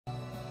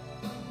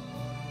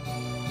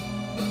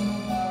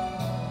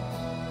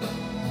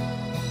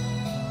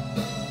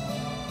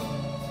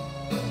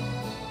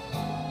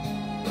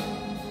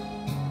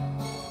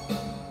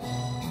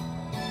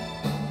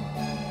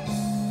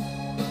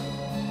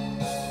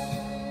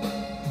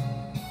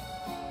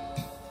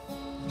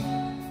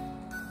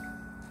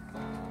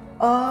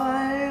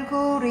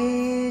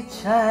얼굴이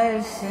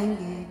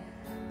잘생긴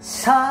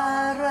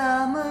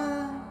사람은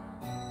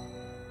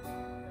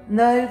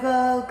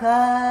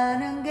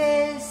늙어가는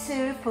게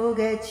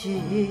슬프겠지.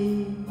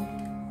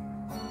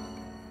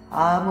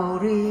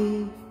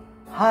 아무리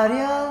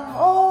화려한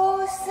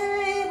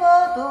옷을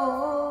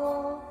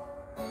입어도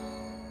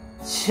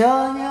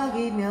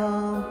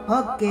저녁이면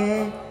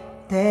벗게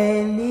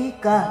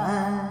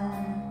되니까.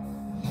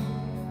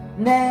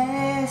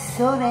 내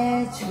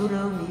손에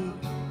주름이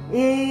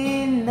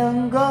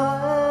있는 건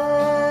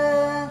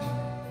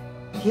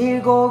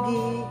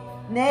길고기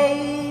내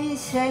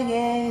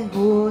인생의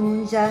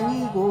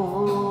문장이고,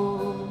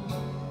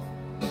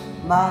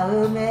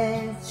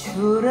 마음에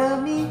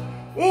주름이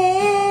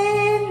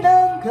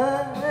있는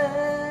건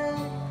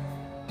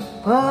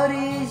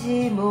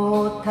버리지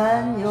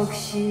못한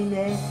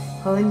욕심의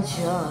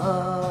흔적.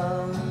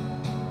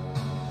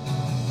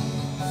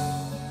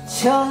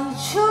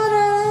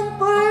 청춘은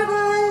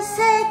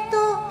붉은색도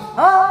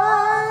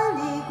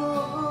아니고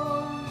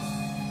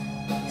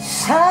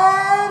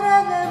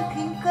사랑은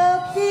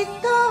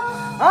핑크빛도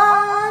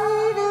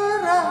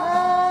아니더라.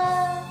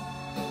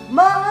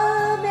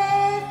 마음에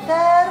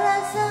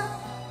따라서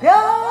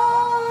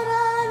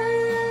변하는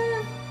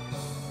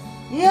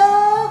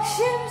욕심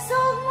속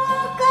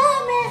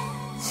물감의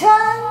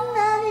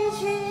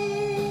장난이지.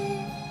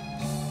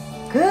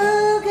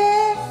 그게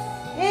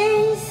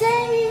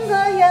인생인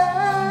거야.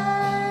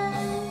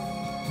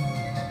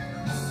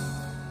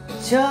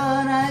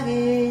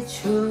 전화기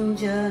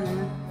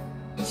충전을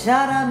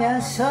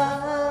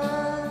잘하면서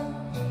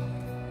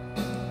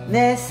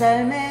내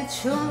삶에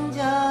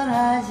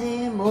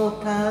충전하지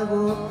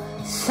못하고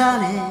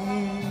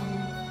사네.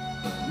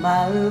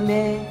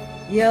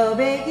 마음에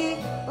여백이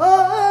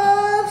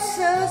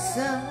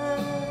없어서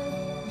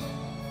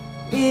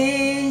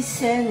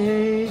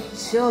인생을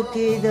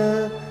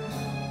쫓기듯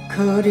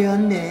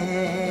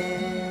그렸네.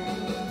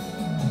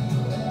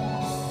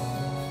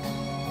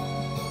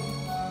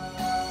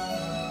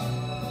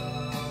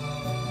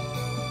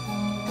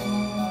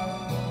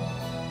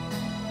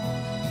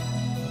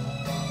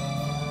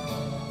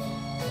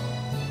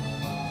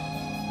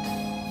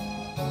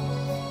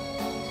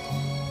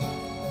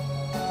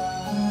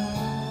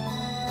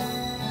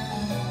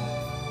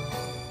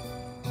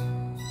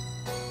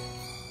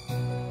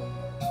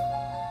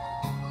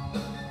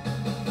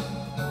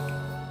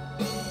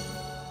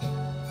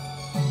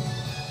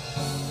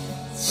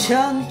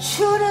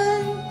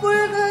 청춘은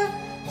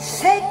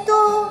붉은색도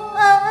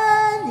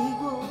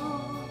아니고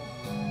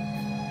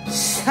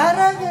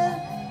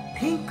사랑은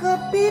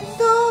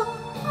핑크빛도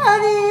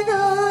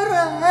아니더라.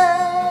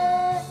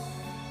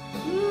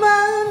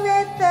 마음에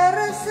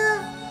따라서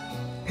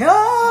변하는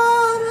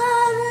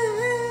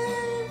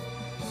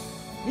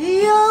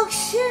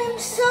욕심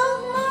속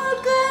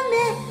물감의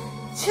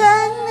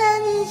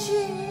장난이지.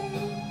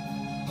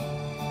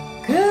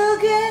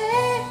 그게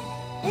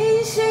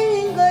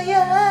인생인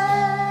거야.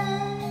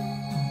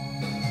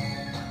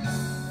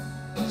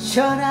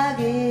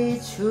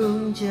 전화기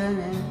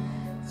충전을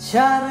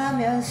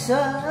잘하면서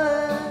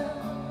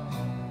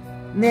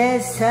내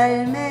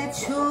삶에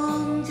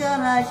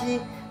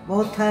충전하지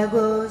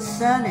못하고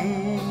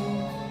사네.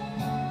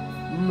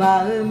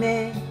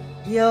 마음에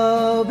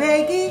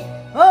여백이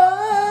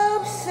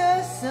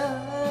없어서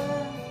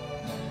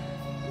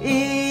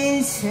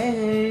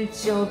인생을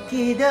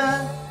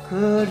쫓기다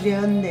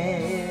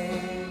그렸네.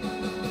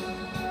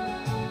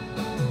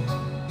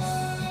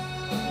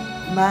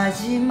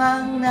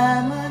 마지막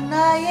남은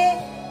나의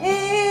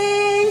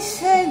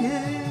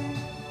인생을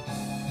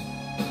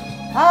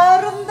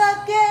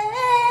아름답게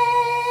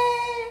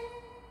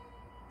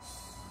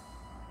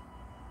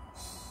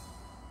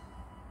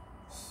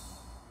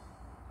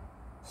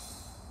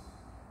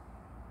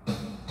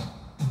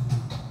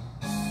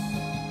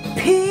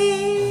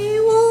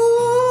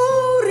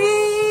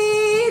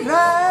피우리라.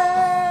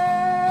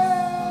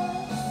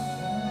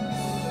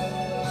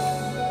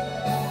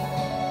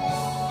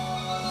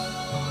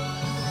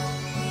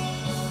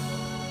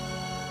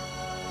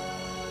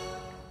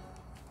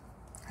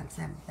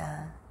 감사합니다.